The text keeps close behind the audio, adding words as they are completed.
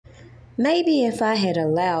Maybe if I had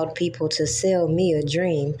allowed people to sell me a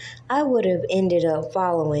dream, I would have ended up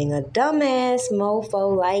following a dumbass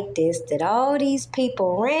mofo like this that all these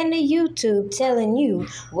people ran to YouTube telling you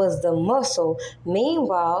was the muscle.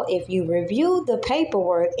 Meanwhile, if you review the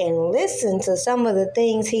paperwork and listen to some of the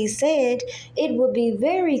things he said, it would be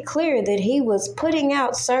very clear that he was putting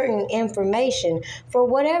out certain information for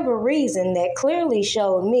whatever reason that clearly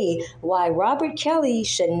showed me why Robert Kelly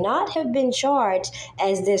should not have been charged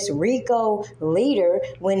as this RICO leader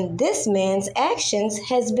when this man's actions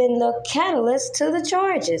has been the catalyst to the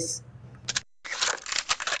charges.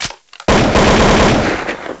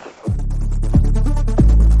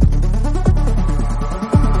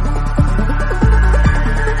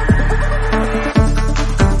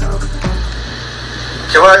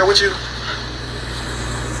 Can I with you?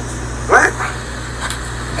 What?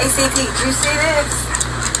 ACP, did you see this?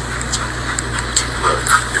 Look,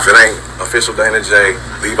 if it ain't official Dana J,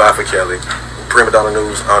 Levi for Kelly,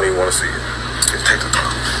 Primadonnanews, I don't even want to see it. Just take the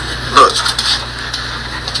phone. Look.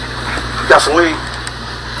 You got some weed?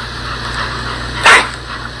 Dang.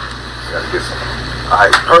 Gotta get some.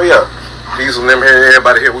 Alright, hurry up. Diesel and them here,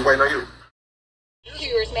 everybody here, we waiting on you.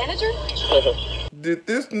 Yours manager? Did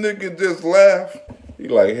this nigga just laugh? He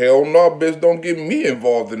like, hell no, bitch, don't get me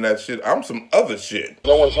involved in that shit. I'm some other shit.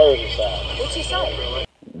 No one's heard his side. What's he say?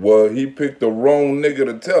 Well, he picked the wrong nigga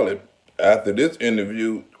to tell it. After this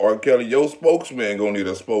interview, RKelly, your spokesman gonna need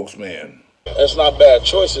a spokesman. That's not bad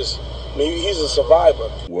choices. I mean, he's a survivor.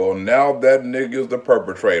 Well, now that nigga's the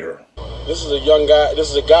perpetrator. This is a young guy, this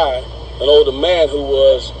is a guy, an older man who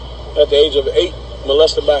was, at the age of 8,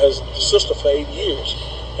 molested by his sister for 8 years.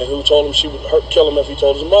 And who told him she would kill him if he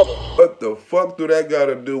told his mother. What the fuck do that got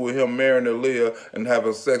to do with him marrying Aaliyah and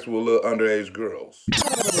having sex with little underage girls?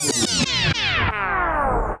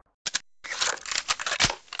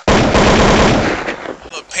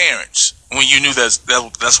 Parents, when you knew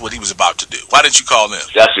that's what he was about to do, why didn't you call them?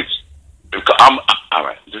 All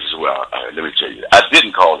right. This is where. All right, let me tell you. I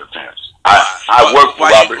didn't call the parents. I worked for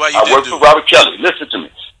Robert. I worked for Robert Kelly. Listen to me.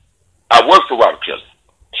 I worked for Robert Kelly.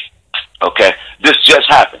 Okay, this just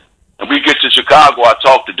happened, and we get to Chicago. I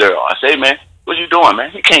talk to Daryl. I say, man, what you doing,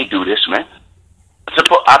 man? You can't do this, man. I'm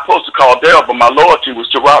supposed to call Daryl, but my loyalty was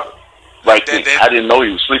to Robert. Right then, I didn't know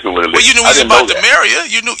he was sleeping with him. Well, you knew he was about to marry her.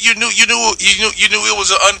 You knew it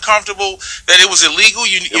was uncomfortable, that it was illegal.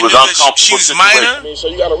 You knew that she was minor. I mean, so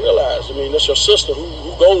you got to realize. I mean, that's your sister.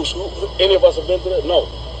 Who any of us have been through that? No.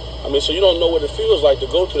 I mean, so you don't know what it feels like to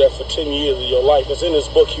go through that for 10 years of your life. It's in his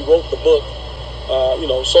book. He wrote the book.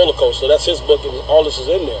 Solar Coaster. That's his book, and all this is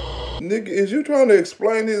in there. Nigga, is you trying to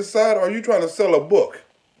explain his side, or are you trying to sell a book?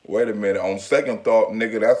 Wait a minute. On second thought,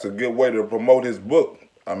 nigga, that's a good way to promote his book.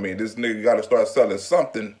 I mean, this nigga got to start selling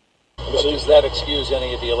something. Does that excuse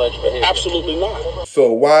any of the alleged behavior? Absolutely not.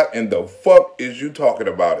 So why in the fuck is you talking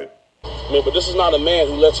about it? I mean, but this is not a man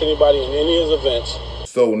who lets anybody in any of his events.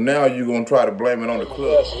 So now you gonna try to blame it on the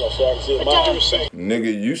club?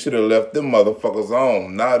 Nigga, you should have left them motherfuckers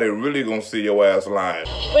on. Now they really gonna see your ass lying.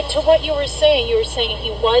 But to what you were saying he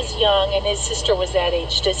was young and his sister was that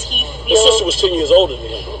age. Does he feel... His sister was 10 years older than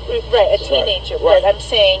him. Right, a teenager. Right. But I'm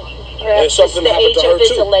saying perhaps it's the age of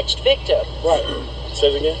his alleged victim. Right. Say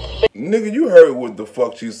it again. Nigga, you heard what the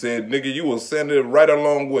fuck she said. Nigga, you was sending it right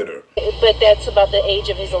along with her. But that's about the age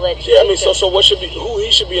of his alleged victim. I mean, so what should be, who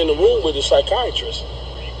he should be in the room with is psychiatrist,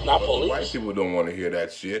 not police. White people don't want to hear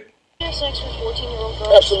that shit. Have sex with 14-year-old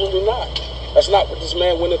girls? Absolutely not. That's not what this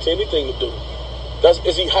man went into anything to do.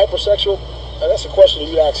 Is he hypersexual? That's a question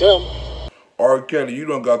you ask him. RKelly, you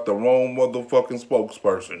done got the wrong motherfucking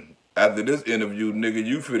spokesperson. After this interview, nigga,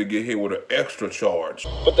 you finna get hit with an extra charge.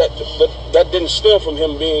 But that didn't stem from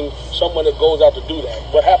him being someone that goes out to do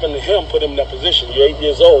that. What happened to him put him in that position. You're 8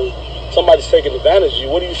 years old. Somebody's taking advantage of you.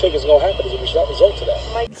 What do you think is going to happen as a result of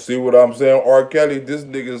that? See what I'm saying? RKelly, this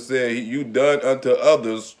nigga said you done unto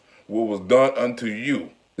others what was done unto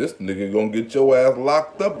you. This nigga gonna get your ass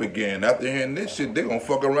locked up again. After hearing this shit, they gonna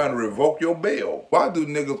fuck around and revoke your bail. Why do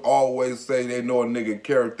niggas always say they know a nigga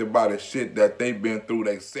character by the shit that they been through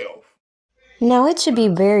themselves? Now, it should be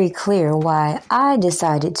very clear why I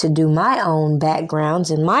decided to do my own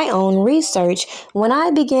backgrounds and my own research when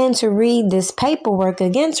I began to read this paperwork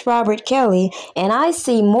against Robert Kelly, and I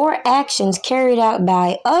see more actions carried out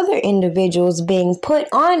by other individuals being put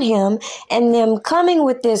on him and them coming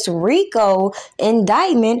with this RICO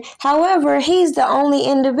indictment. However, he's the only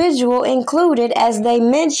individual included, as they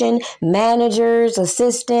mention managers,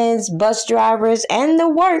 assistants, bus drivers, and the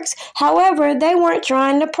works. However, they weren't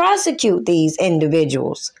trying to prosecute these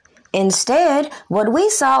individuals. Instead, what we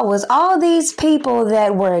saw was all these people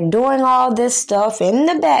that were doing all this stuff in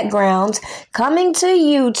the background, coming to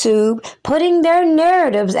YouTube, putting their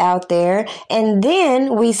narratives out there, and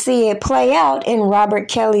then we see it play out in Robert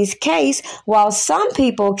Kelly's case, while some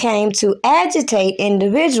people came to agitate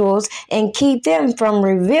individuals and keep them from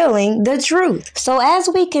revealing the truth. So as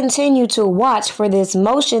we continue to watch for this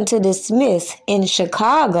motion to dismiss in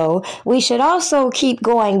Chicago, we should also keep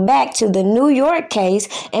going back to the New York case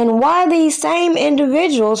and why these same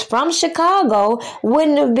individuals from Chicago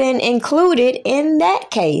wouldn't have been included in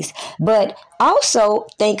that case. But also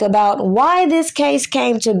think about why this case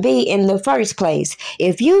came to be in the first place.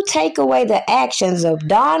 If you take away the actions of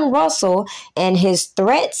Don Russell and his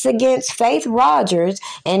threats against Faith Rogers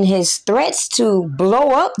and his threats to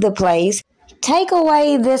blow up the place, take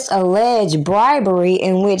away this alleged bribery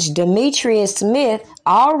in which Demetrius Smith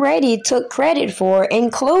already took credit for,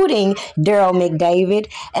 including Daryl McDavid,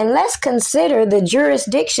 and let's consider the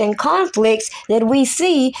jurisdiction conflicts that we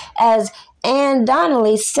see as Ann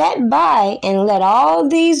Donnelly sat by and let all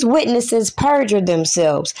these witnesses perjure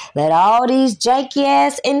themselves. Let all these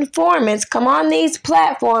janky-ass informants come on these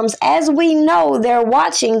platforms as we know they're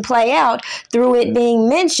watching play out through it being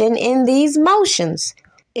mentioned in these motions.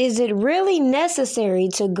 Is it really necessary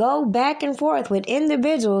to go back and forth with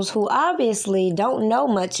individuals who obviously don't know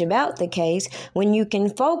much about the case when you can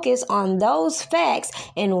focus on those facts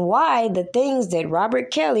and why the things that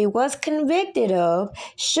Robert Kelly was convicted of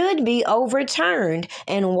should be overturned,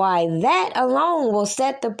 and why that alone will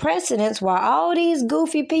set the precedence while all these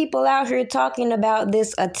goofy people out here talking about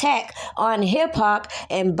this attack on hip-hop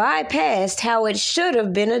and bypassed how it should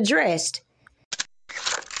have been addressed?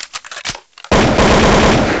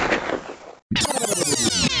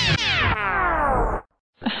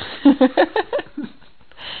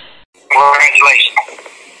 Congratulations.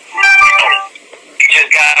 You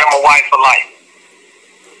just got him a wife for life.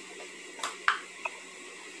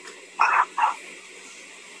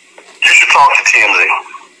 You should talk to TMZ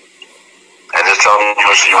and just tell them you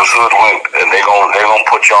was hoodwinked and they gonna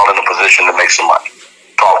put y'all in a position to make some money.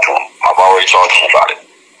 Talk to them. I've already talked to them about it.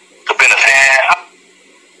 The benefit.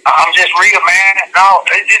 I'm just real, man. No,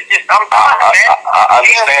 it's just I'm fine, man. I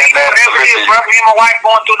understand that. Me and my wife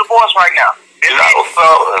going through divorce right now. Put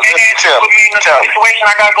me in a situation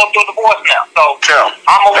I gotta go through a divorce now. So Tim,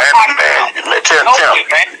 I'm a man. Tim,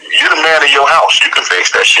 you're the man of your house. You can fix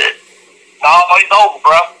that shit. No, it's over,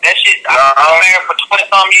 bro. That shit. I've been married for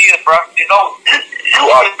 20-some years, bro. It's over. You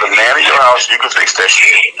are the man of your house. You can fix that shit.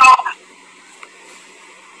 I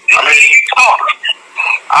mean, you talk.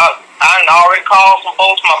 I already called some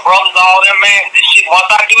folks, my brothers, all them, man. This shit, once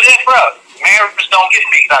I do that, bro, marriages don't get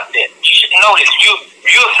fixed out there. You should know this.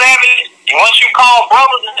 You're a savage, and once you call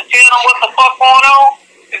brothers and tell them what the fuck going on,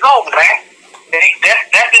 it's over, man.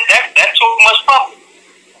 That's too much public.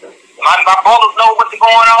 My brothers know what's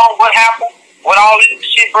going on, what happened, what all this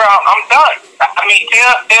shit, bro. I'm done. I mean,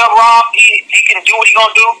 tell Rob he can do what he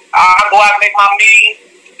gonna do. I'll go out and make my million,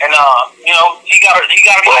 and you know, he gotta be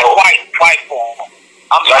like white for him.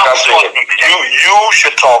 Like I said, you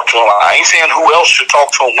should talk to him. I ain't saying who else should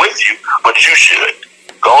talk to him with you, but you should.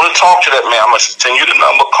 Go and talk to that man. I'm going to send you the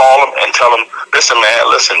number, call him, and tell him, listen,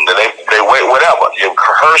 man, listen, they wait, whatever. You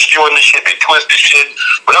rehearsed you in the shit, they twist the shit,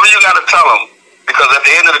 whatever you got to tell them, because at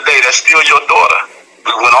the end of the day, that's still your daughter.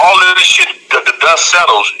 When all of this shit, the dust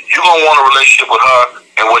settles, you're going to want a relationship with her,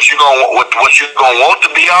 and what you're going to want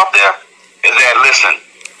to be out there is that, listen,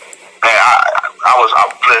 man,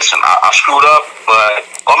 I screwed up, but,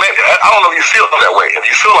 or maybe, I don't know if you feel that way, if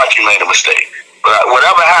you feel like you made a mistake, but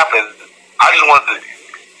whatever happened, I just wanted to,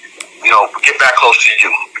 get back close to you.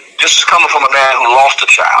 This is coming from a man who lost a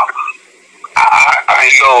child. I mean,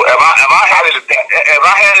 so if I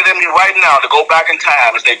had it in me right now to go back in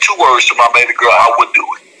time and say 2 words to my baby girl, I would do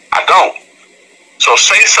it. I don't. So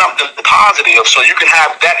say something positive so you can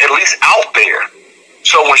have that at least out there.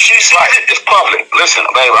 So when she sees it, it's public. Listen,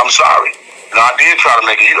 baby, I'm sorry. I did try to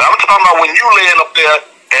make it. I'm talking about when you laying up there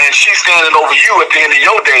and she's standing over you at the end of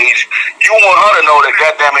your days, you want her to know that,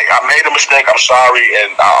 goddamn it, I made a mistake, I'm sorry,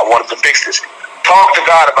 and I wanted to fix this. Talk to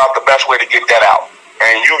God about the best way to get that out.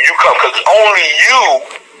 And you come, because only you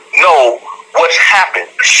know what's happened.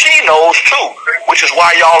 She knows too, which is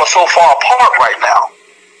why y'all are so far apart right now.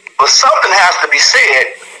 But something has to be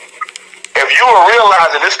said. If you are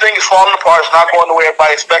realizing this thing is falling apart, it's not going the way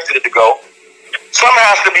everybody expected it to go, something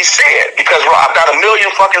has to be said, because I've got a million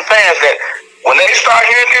fucking fans that when they start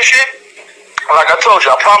hearing this shit, like I told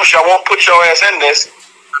you, I promise you I won't put your ass in this.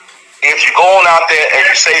 If you go on out there and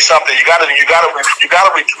you say something, you gotta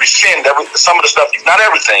rescind some of the stuff. Not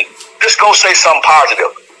everything. Just go say something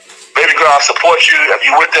positive. Baby girl, I support you. If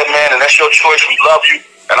you're with that man and that's your choice, we love you.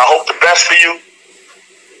 And I hope the best for you.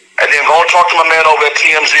 And then go and talk to my man over at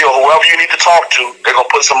TMZ or whoever you need to talk to. They're going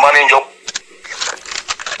to put some money in your...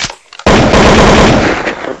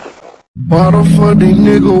 Why the fuck these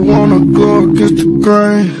niggas wanna go against the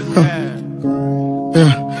grain?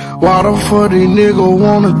 Yeah. Why the fuck these niggas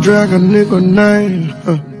wanna drag a nigga name?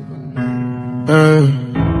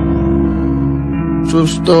 True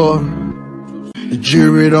story. The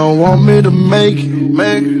jury don't want me to make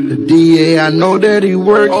it. The DA, I know that he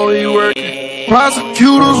working. Oh, he working.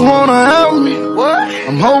 Prosecutors wanna help me. What?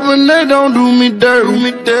 I'm hoping they don't do me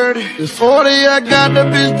dirty. It's 40, I got the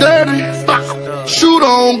bitch dirty. Shoot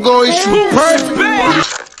on go, he shoot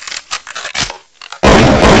perfect.